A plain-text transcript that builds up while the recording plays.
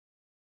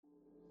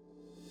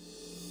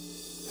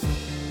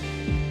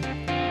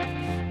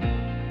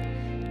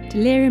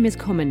Delirium is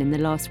common in the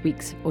last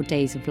weeks or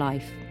days of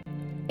life.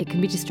 It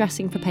can be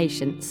distressing for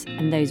patients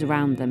and those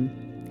around them.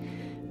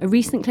 A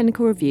recent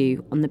clinical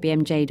review on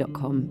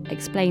thebmj.com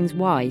explains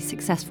why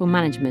successful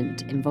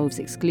management involves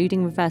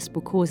excluding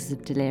reversible causes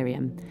of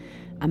delirium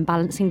and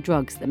balancing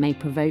drugs that may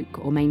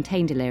provoke or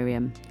maintain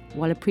delirium,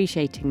 while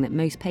appreciating that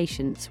most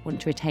patients want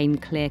to retain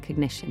clear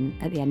cognition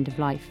at the end of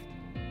life.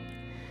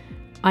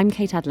 I'm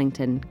Kate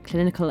Adlington,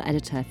 clinical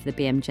editor for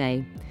the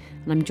BMJ,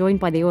 and I'm joined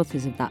by the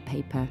authors of that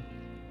paper.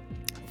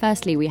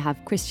 Firstly, we have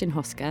Christian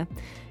Hosker,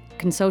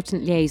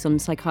 consultant liaison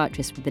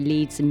psychiatrist with the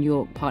Leeds and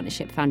York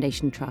Partnership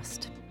Foundation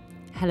Trust.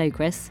 Hello,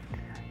 Chris.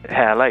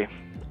 Hello.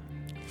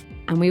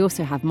 And we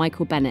also have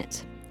Michael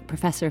Bennett,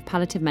 Professor of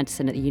Palliative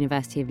Medicine at the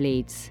University of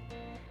Leeds.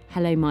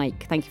 Hello,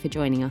 Mike. Thank you for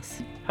joining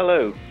us.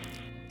 Hello.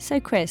 So,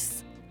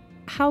 Chris,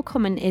 how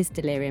common is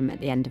delirium at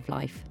the end of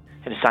life?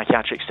 In a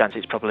psychiatric sense,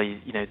 it's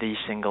probably the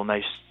single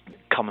most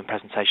common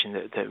presentation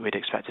that we'd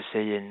expect to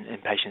see in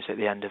patients at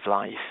the end of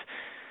life.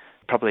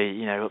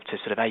 Probably, up to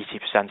sort of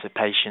 80% of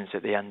patients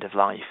at the end of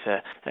life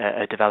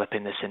are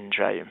developing the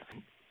syndrome.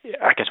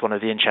 I guess one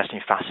of the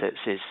interesting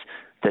facets is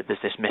that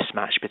there's this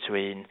mismatch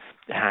between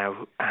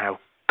how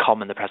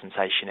common the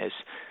presentation is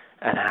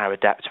and how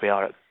adept we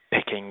are at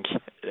picking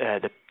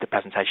the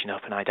presentation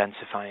up and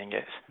identifying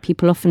it.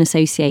 People often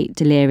associate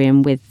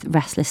delirium with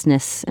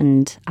restlessness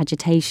and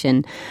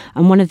agitation.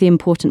 And one of the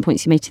important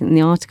points you made in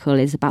the article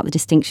is about the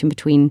distinction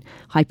between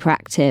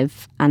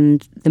hyperactive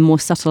and the more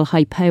subtle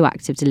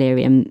hypoactive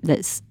delirium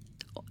that's,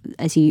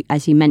 as you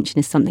mentioned,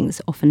 is something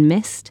that's often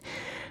missed.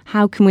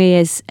 How can we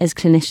as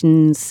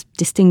clinicians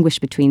distinguish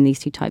between these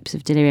two types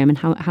of delirium, and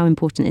how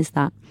important is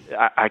that?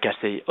 I guess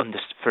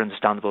for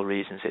understandable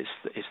reasons,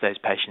 it's those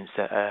patients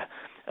that are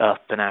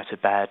up and out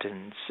of bed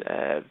and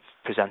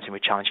presenting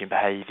with challenging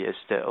behaviours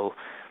that'll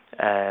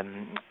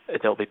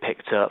be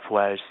picked up,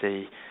 whereas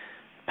the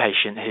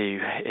patient who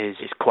is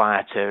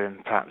quieter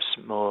and perhaps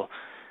more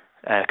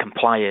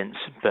compliant,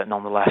 but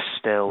nonetheless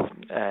still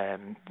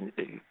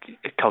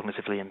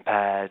cognitively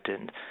impaired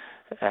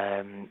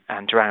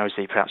and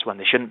drowsy, perhaps when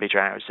they shouldn't be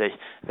drowsy,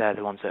 they're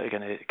the ones that are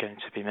going to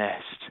be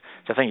missed.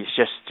 So I think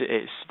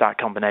it's that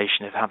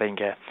combination of having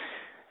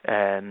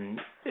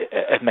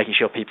of making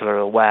sure people are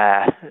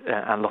aware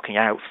and looking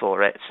out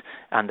for it,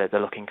 and that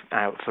they're looking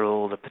out for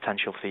all the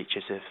potential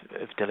features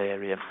of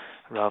delirium,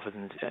 rather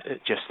than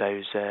just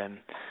those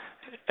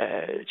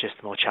just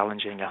the more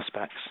challenging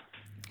aspects.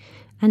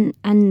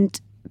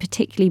 And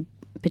particularly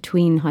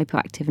between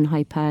hypoactive and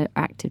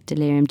hyperactive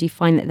delirium, do you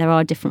find that there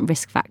are different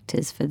risk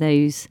factors for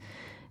those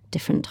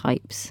different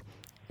types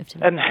of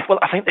delirium? Well,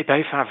 I think they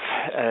both have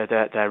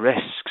their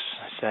risks.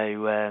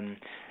 So,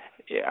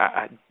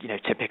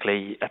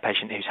 typically a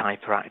patient who's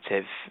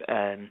hyperactive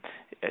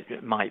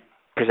might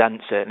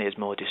present certainly as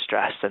more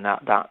distressed, and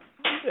that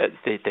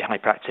the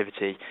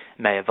hyperactivity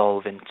may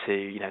evolve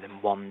into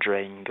them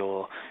wandering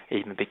or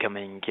even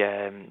becoming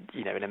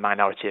in a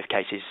minority of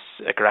cases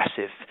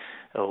aggressive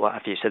or what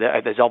have you. So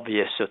there's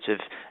obvious sort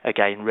of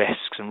again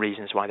risks and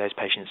reasons why those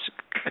patients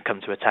come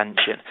to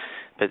attention,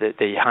 but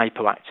the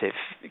hypoactive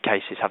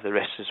cases have the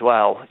risks as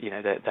well.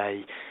 That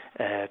they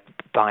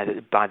by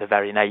the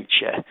very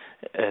nature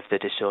of the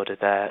disorder,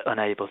 they're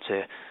unable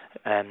to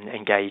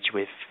engage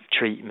with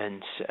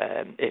treatment.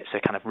 It's a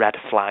kind of red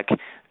flag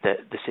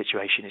that the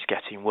situation is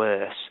getting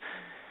worse.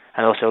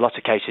 And also, a lot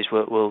of cases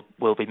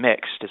will be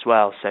mixed as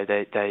well. So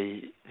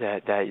they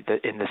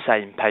in the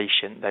same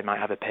patient, they might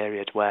have a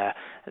period where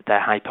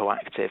they're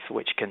hypoactive,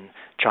 which can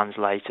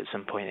translate at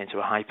some point into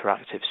a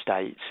hyperactive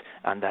state,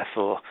 and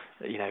therefore,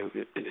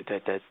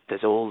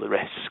 there's all the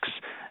risks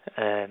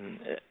can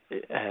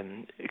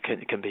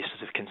be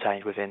sort of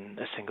contained within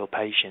a single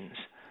patient.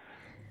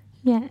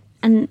 Yeah,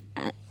 and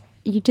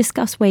you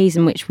discuss ways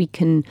in which we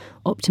can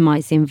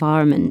optimise the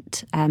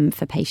environment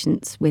for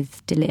patients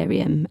with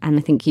delirium, and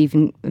I think you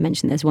even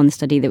mentioned there's one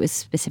study that was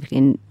specifically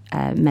in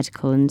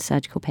medical and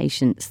surgical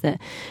patients that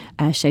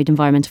showed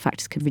environmental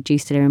factors could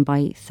reduce delirium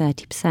by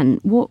 30%.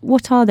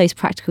 What are those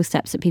practical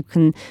steps that people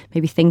can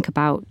maybe think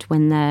about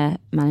when they're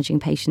managing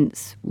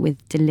patients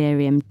with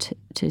delirium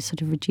to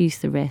sort of reduce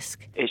the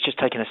risk? It's just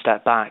taking a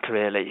step back,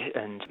 really,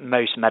 and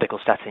most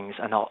medical settings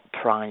are not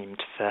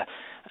primed for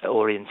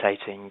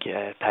orientating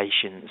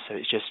patients, so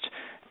it's just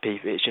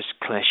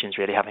clinicians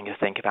really having to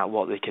think about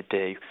what they could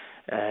do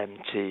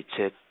to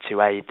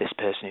aid this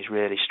person who's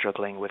really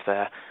struggling with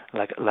their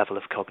level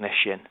of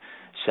cognition.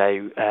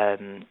 So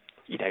on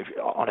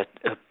a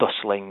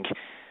bustling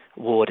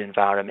ward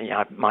environment, you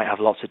might have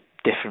lots of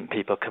different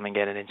people coming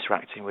in and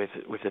interacting with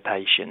the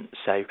patient.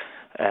 So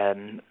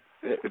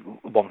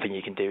one thing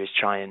you can do is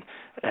try and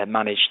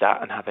manage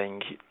that, and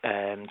having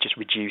just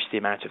reduce the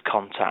amount of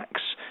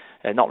contacts.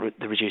 Not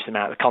reduce the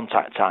amount of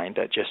contact time,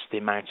 but just the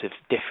amount of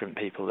different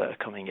people that are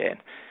coming in.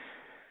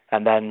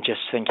 And then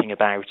just thinking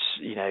about,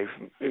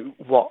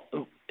 what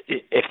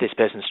if this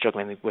person's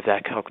struggling with their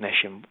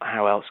cognition,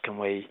 how else can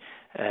we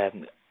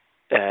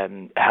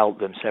help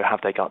them? So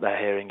have they got their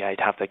hearing aid?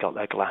 Have they got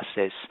their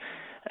glasses?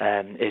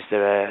 Is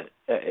there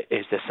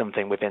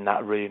something within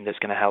that room that's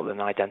going to help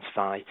them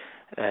identify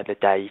the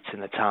date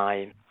and the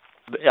time?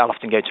 I'll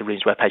often go to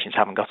rooms where patients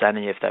haven't got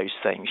any of those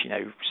things,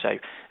 so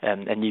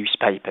a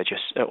newspaper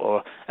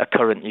or a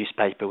current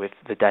newspaper with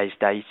the day's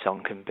date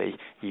on can be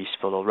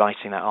useful, or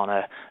writing that on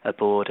a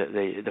board at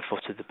the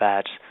foot of the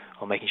bed,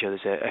 or making sure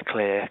there's a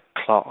clear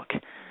clock.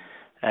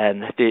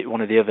 And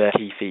one of the other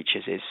key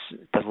features is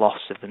the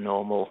loss of the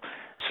normal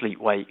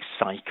sleep-wake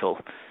cycle.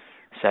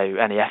 So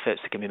any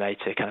efforts that can be made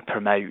to kind of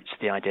promote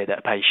the idea that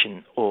a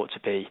patient ought to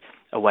be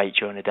awake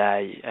during the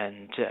day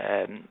and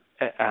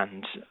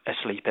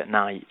asleep at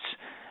night.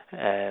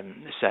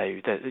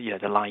 So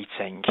the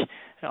lighting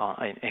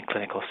in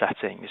clinical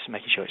settings,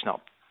 making sure it's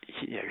not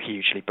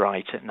hugely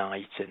bright at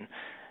night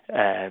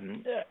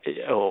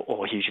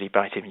or hugely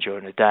bright even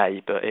during the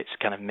day, but it's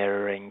kind of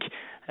mirroring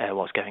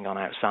what's going on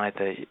outside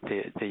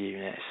the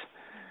units.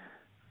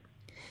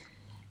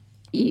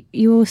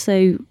 You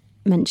also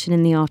mention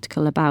in the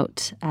article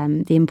about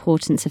the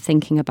importance of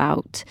thinking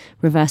about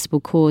reversible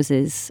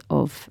causes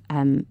of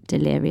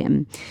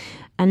delirium,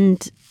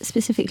 and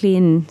specifically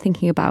in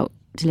thinking about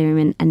delirium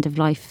in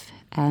end-of-life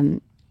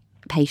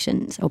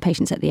patients or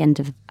patients at the end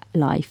of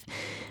life.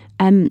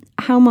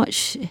 How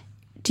much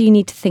do you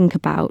need to think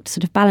about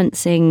sort of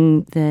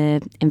balancing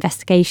the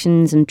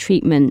investigations and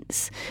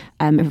treatments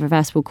of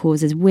reversible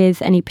causes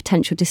with any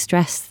potential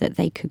distress that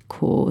they could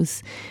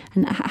cause?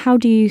 And how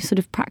do you sort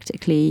of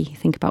practically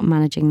think about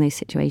managing those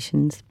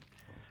situations?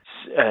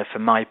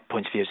 From my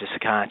point of view as a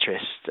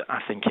psychiatrist, I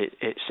think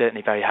it's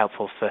certainly very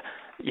helpful for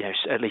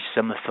at least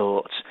some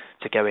thought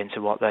to go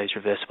into what those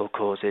reversible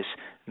causes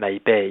may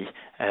be.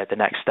 The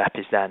next step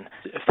is then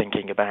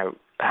thinking about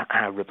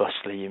how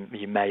robustly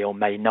you may or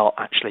may not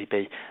actually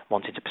be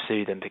wanting to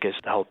pursue them, because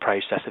the whole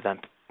process of them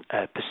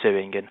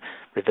pursuing and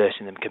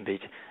reversing them can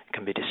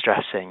be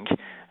distressing.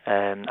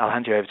 I'll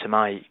hand you over to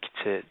Mike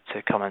to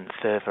comment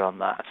further on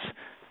that.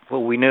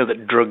 Well, we know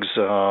that drugs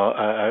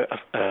are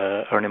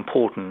an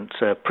important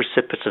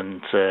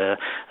precipitant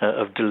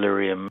of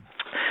delirium.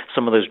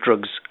 Some of those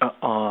drugs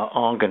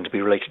are going to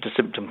be related to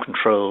symptom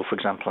control, for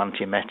example,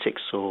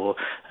 antiemetics or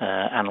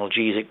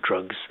analgesic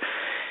drugs.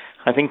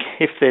 I think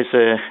if there's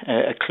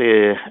a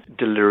clear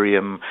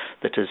delirium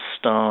that has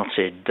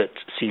started that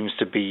seems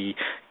to be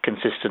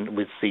consistent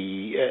with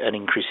an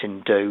increase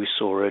in dose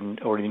or an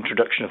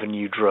introduction of a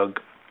new drug,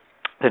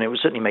 then it would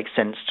certainly make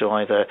sense to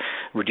either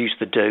reduce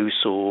the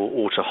dose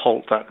or to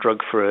halt that drug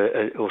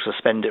or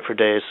suspend it for a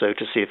day or so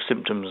to see if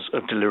symptoms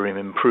of delirium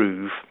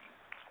improve.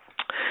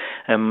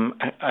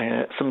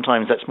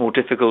 Sometimes that's more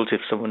difficult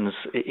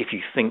if you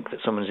think that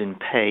someone's in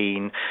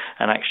pain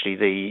and actually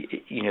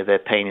their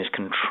pain is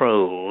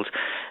controlled.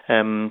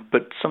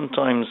 But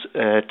sometimes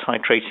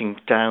titrating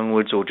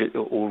downwards or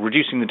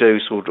reducing the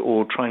dose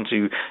or trying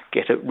to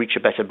reach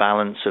a better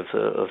balance of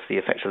the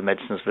effects of the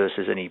medicines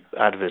versus any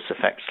adverse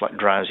effects like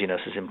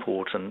drowsiness is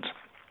important.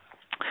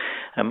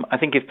 I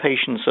think if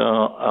patients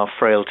are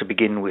frail to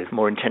begin with,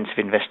 more intensive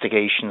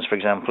investigations, for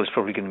example, is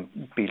probably going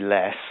to be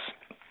less.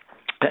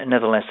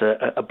 Nevertheless,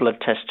 a blood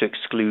test to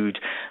exclude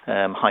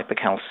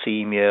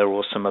hypercalcemia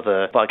or some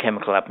other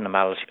biochemical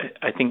abnormality,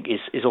 I think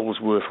is always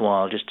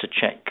worthwhile, just to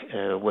check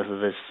whether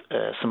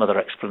there's some other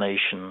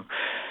explanation.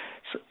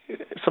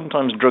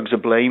 Sometimes drugs are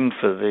blamed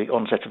for the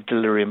onset of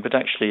delirium, but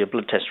actually a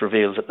blood test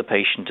reveals that the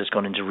patient has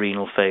gone into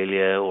renal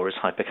failure or is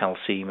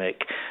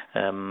hypercalcemic,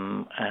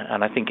 and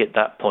I think at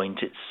that point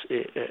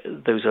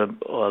those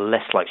are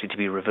less likely to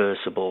be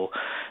reversible,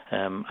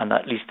 and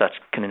at least that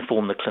can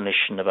inform the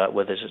clinician about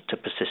whether to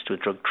persist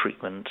with drug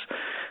treatment.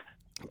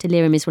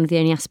 Delirium is one of the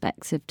only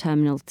aspects of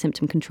terminal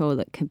symptom control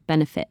that can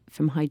benefit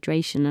from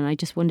hydration. And I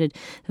just wondered,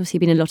 there's obviously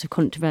been a lot of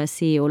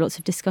controversy or lots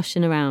of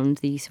discussion around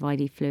the use of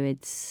IV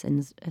fluids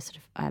and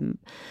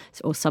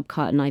or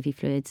subcarton IV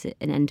fluids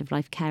in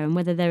end-of-life care, and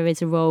whether there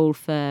is a role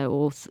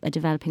or a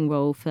developing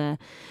role for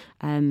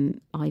IV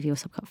or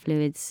subcut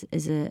fluids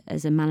as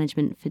a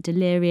management for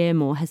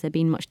delirium, or has there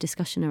been much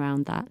discussion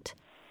around that?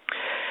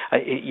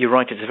 You're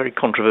right, it's a very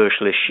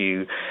controversial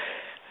issue.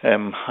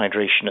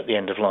 Hydration at the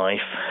end of life.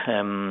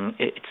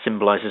 It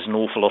symbolises an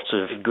awful lot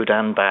of good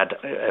and bad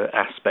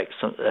aspects.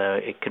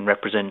 It can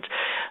represent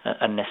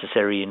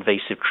unnecessary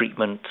invasive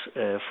treatment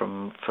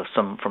from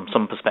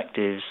some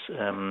perspectives,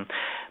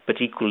 but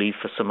equally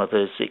for some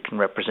others it can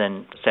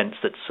represent a sense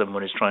that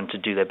someone is trying to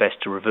do their best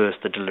to reverse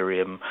the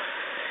delirium.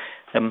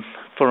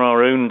 For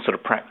our own sort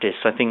of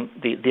practice, I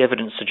think the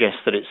evidence suggests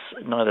that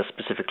it's neither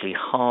specifically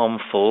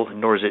harmful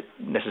nor is it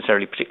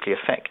necessarily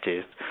particularly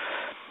effective.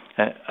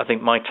 I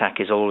think my tack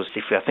is always,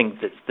 if I think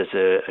that there's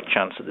a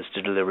chance that this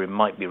delirium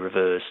might be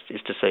reversed,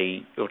 is to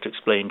say or to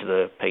explain to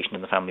the patient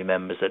and the family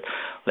members that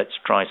let's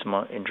try some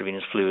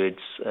intravenous fluids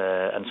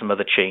and some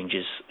other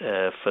changes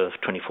for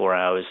 24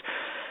 hours.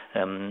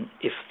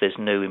 If there's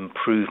no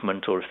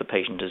improvement or if the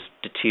patient has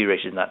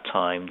deteriorated in that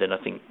time, then I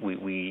think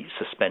we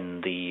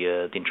suspend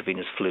the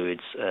intravenous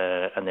fluids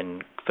and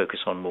then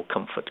focus on more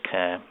comfort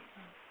care.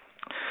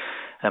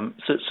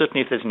 So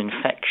certainly, if there's an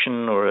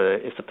infection or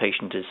if the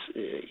patient is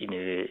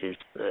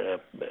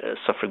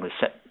suffering with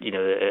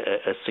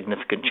a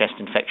significant chest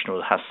infection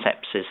or has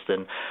sepsis,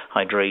 then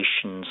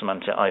hydration, some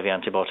IV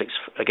antibiotics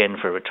again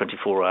for a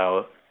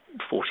 24-hour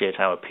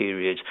 48-hour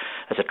period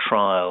as a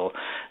trial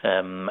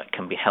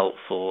can be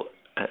helpful.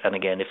 And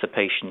again, if the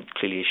patient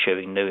clearly is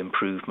showing no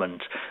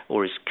improvement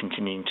or is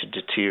continuing to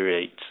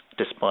deteriorate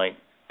despite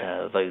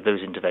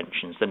those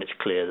interventions, then it's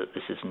clear that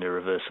this is an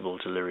irreversible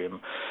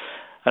delirium.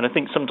 And I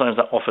think sometimes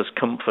that offers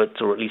comfort,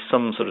 or at least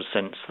some sort of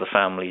sense to the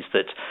families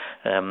that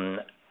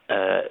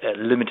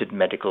limited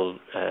medical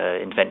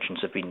interventions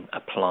have been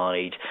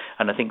applied,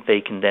 and I think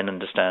they can then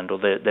understand, or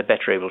they're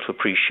better able to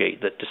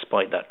appreciate that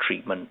despite that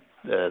treatment,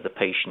 the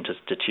patient has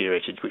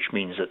deteriorated, which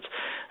means that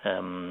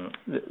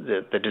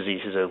the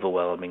disease is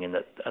overwhelming,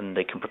 and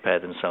they can prepare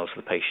themselves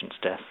for the patient's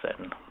death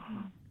then.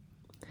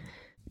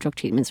 Drug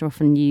treatments are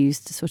often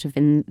used sort of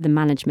in the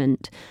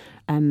management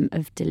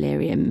of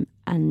delirium,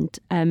 and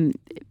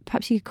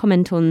perhaps you could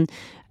comment on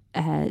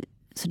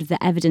sort of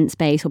the evidence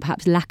base, or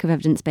perhaps lack of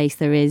evidence base,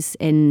 there is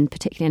in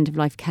particularly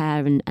end-of-life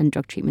care and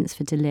drug treatments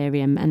for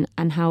delirium,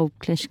 and how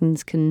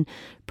clinicians can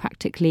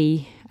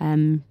practically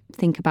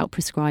think about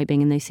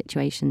prescribing in those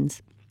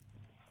situations.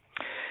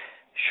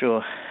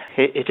 Sure.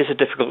 It is a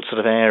difficult sort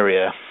of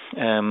area.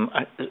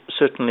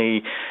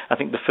 Certainly, I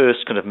think the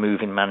first kind of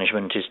move in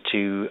management is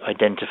to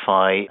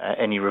identify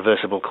any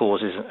reversible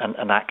causes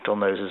and act on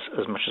those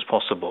as much as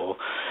possible.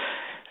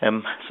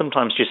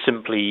 Sometimes just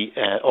simply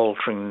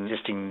altering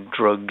existing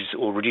drugs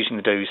or reducing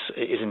the dose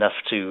is enough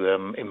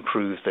to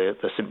improve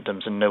the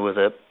symptoms, and no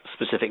other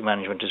specific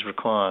management is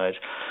required.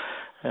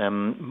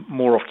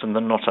 More often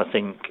than not, I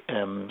think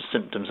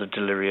symptoms of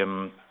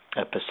delirium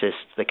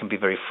persist. They can be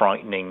very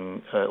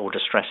frightening or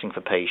distressing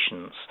for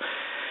patients.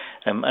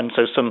 And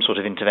so some sort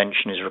of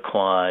intervention is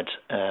required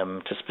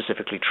to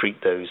specifically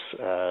treat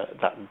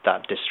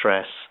that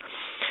distress.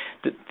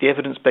 The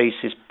evidence base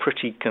is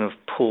pretty kind of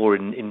poor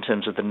in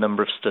terms of the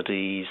number of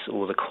studies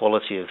or the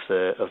quality of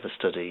the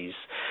studies.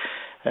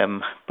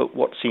 But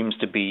what seems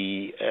to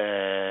be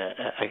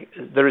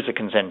there is a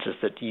consensus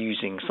that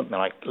using something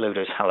like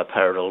low-dose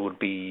haloperidol would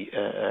be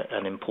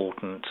an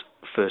important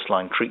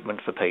first-line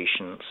treatment for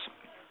patients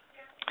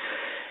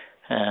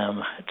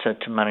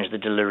to manage the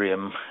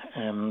delirium.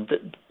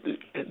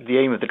 The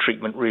aim of the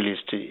treatment really is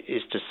to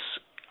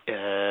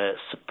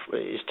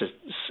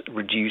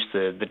reduce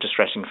the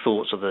distressing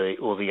thoughts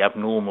or the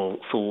abnormal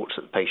thoughts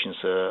that patients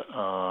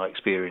are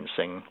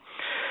experiencing.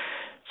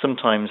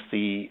 Sometimes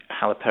the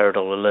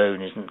haloperidol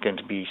alone isn't going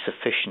to be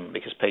sufficient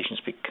because patients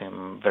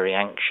become very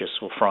anxious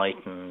or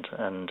frightened,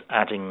 and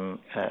adding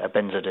a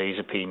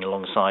benzodiazepine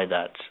alongside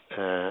that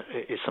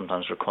is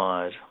sometimes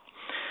required.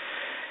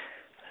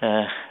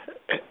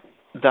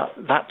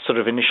 That sort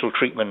of initial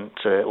treatment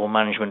or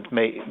management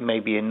may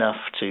be enough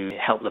to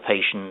help the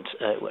patient,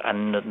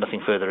 and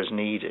nothing further is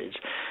needed.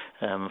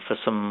 For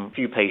some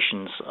few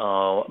patients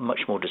are much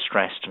more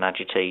distressed and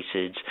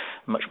agitated,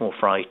 much more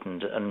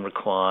frightened, and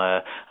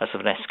require a sort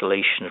of an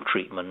escalation of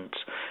treatment,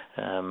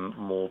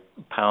 more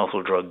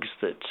powerful drugs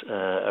that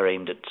are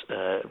aimed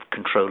at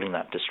controlling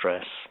that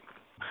distress.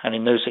 And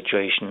in those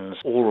situations,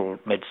 oral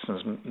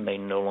medicines may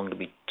no longer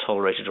be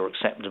tolerated or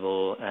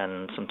acceptable,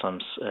 and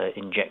sometimes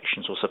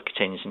injections or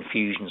subcutaneous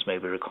infusions may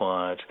be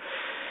required.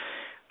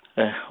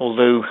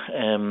 Although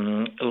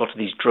a lot of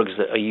these drugs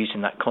that are used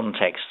in that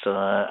context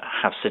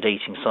have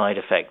sedating side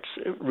effects,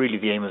 really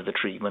the aim of the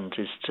treatment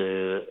is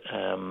to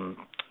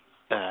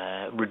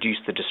reduce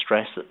the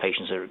distress that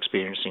patients are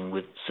experiencing,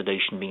 with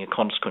sedation being a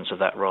consequence of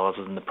that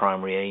rather than the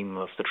primary aim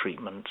of the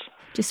treatment.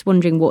 Just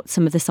wondering what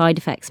some of the side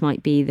effects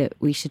might be that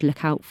we should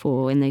look out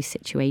for in those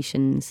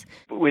situations.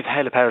 With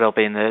haloperidol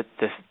being the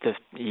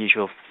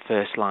usual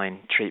first-line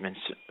treatment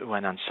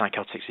when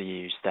antipsychotics are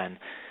used, then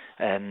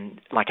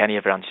like any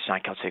other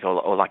antipsychotic,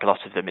 or like a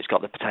lot of them, it's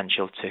got the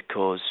potential to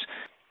cause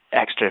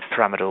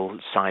extrapyramidal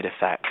side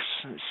effects.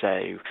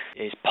 So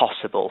it's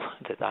possible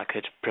that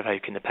could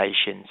provoke in the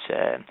patient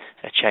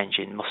a change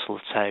in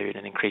muscle tone,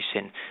 an increase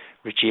in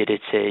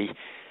rigidity,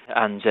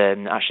 and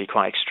actually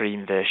quite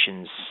extreme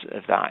versions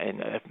of that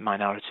in a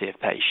minority of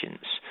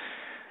patients.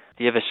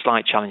 The other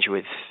slight challenge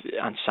with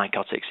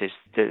antipsychotics is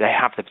that they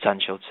have the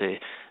potential to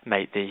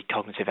make the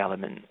cognitive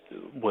element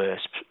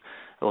worse,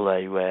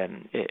 although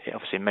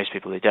obviously most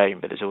people they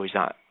don't, but there's always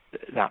that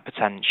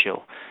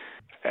potential.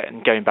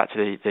 And going back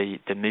to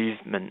the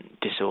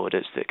movement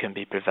disorders that can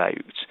be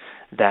provoked,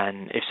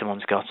 then if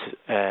someone's got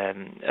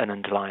an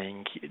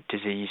underlying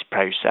disease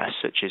process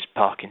such as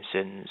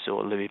Parkinson's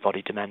or Lewy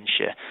body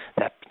dementia,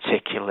 they're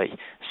particularly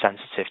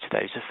sensitive to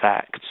those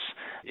effects.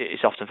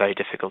 It's often very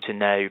difficult to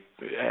know,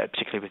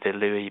 particularly with the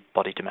Lewy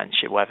body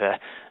dementia, whether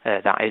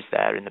that is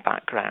there in the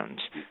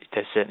background.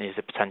 There certainly is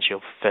a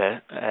potential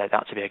for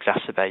that to be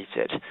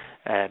exacerbated.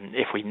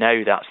 If we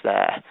know that's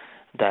there,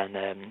 then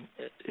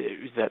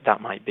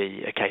that might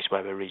be a case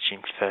where we're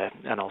reaching for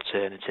an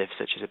alternative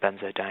such as a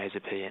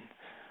benzodiazepine.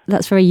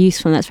 That's very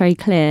useful and that's very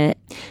clear.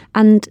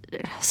 And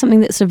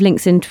something that sort of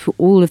links into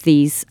all of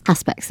these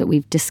aspects that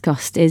we've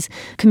discussed is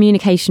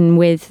communication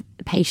with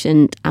the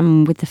patient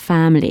and with the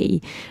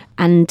family,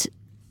 and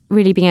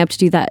really being able to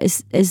do that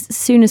as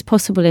soon as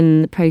possible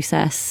in the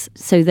process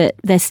so that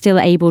they're still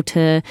able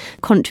to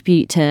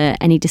contribute to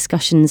any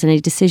discussions and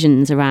any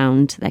decisions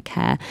around their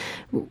care.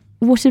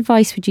 What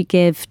advice would you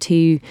give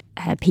to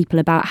people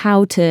about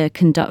how to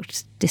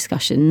conduct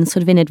discussions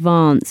sort of in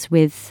advance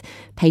with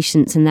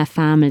patients and their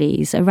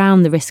families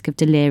around the risk of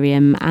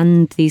delirium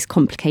and these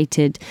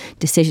complicated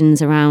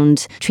decisions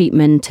around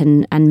treatment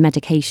and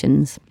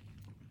medications?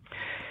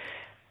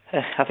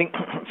 I think,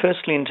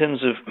 firstly, in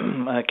terms of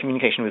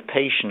communication with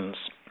patients,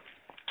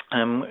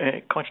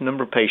 quite a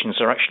number of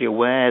patients are actually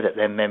aware that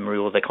their memory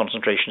or their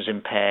concentration is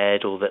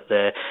impaired, or that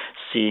they're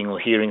seeing or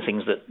hearing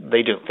things that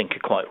they don't think are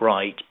quite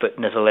right, but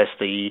nevertheless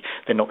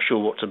they're not sure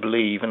what to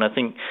believe. And I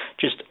think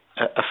just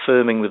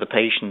affirming with the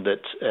patient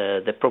that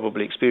they're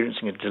probably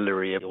experiencing a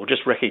delirium, or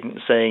just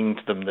saying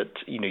to them that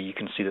you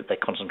can see that their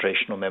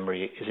concentration or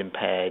memory is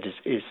impaired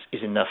is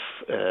enough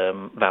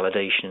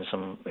validation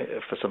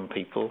for some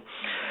people.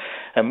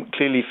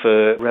 Clearly,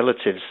 for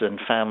relatives and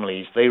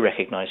families, they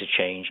recognise a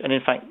change. And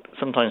in fact,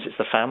 sometimes it's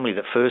the family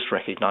that first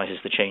recognises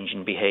the change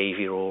in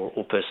behaviour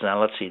or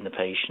personality in the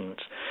patient.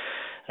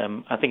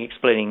 I think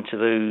explaining to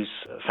those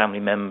family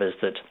members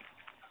that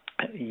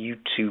you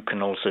too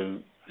can also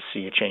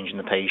see a change in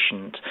the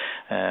patient,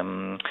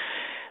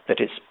 that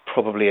it's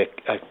probably a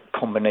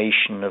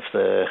combination of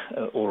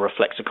or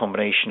reflects a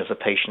combination of the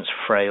patient's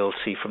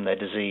frailty from their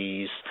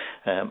disease,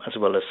 as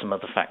well as some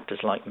other factors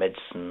like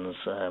medicines,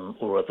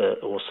 or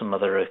some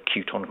other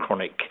acute on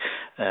chronic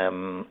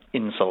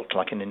insult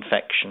like an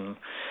infection.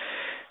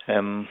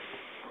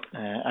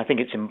 I think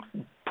it's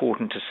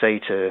important to say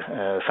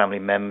to family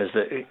members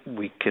that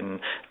we can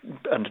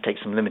undertake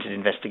some limited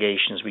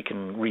investigations, we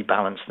can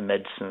rebalance the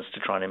medicines to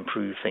try and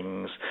improve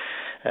things,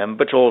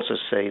 but to also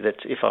say that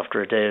if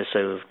after a day or so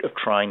of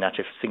trying that,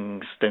 if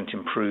things don't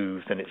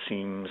improve, then it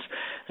seems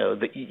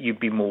that you'd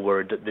be more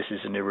worried that this is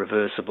an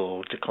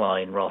irreversible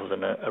decline rather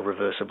than a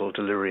reversible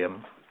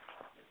delirium.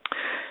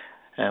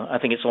 I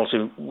think it's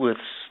also worth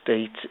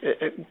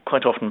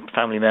quite often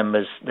family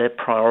members, their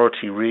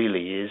priority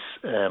really is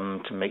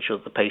to make sure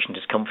that the patient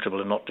is comfortable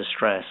and not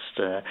distressed.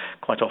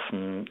 Quite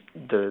often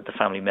the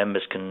family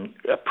members can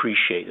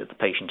appreciate that the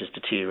patient is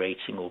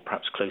deteriorating or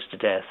perhaps close to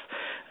death,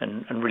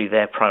 and really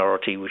their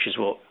priority, which is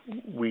what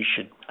we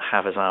should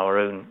have as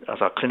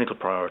our clinical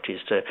priority,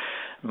 is to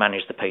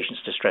manage the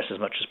patient's distress as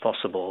much as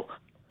possible.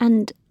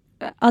 And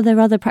are there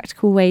other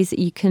practical ways that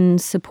you can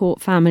support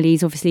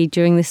families, obviously,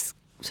 during this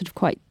sort of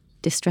quite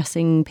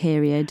distressing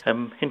period?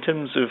 In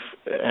terms of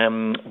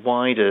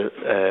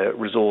wider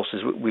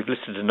resources, we've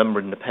listed a number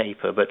in the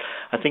paper, but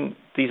I think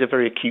these are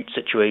very acute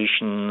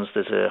situations.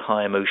 There's a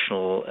high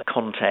emotional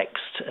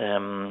context.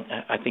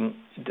 I think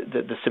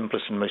the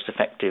simplest and most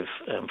effective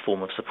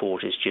form of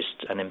support is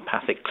just an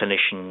empathic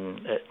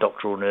clinician,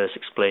 doctor or nurse,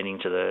 explaining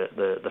to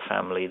the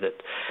family that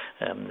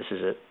this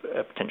is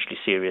a potentially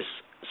serious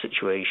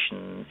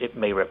situation. It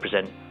may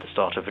represent the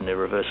start of an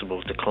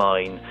irreversible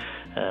decline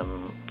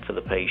for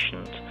the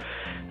patient,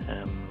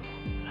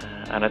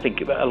 and I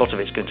think a lot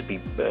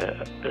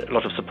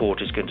of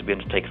support is going to be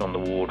undertaken on the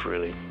ward,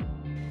 really.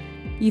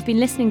 You've been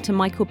listening to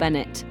Michael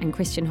Bennett and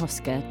Christian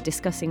Hosker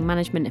discussing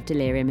management of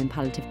delirium in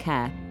palliative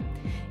care.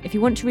 If you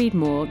want to read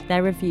more,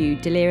 their review,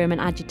 Delirium and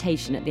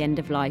Agitation at the End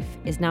of Life,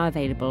 is now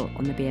available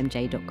on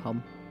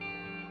thebmj.com.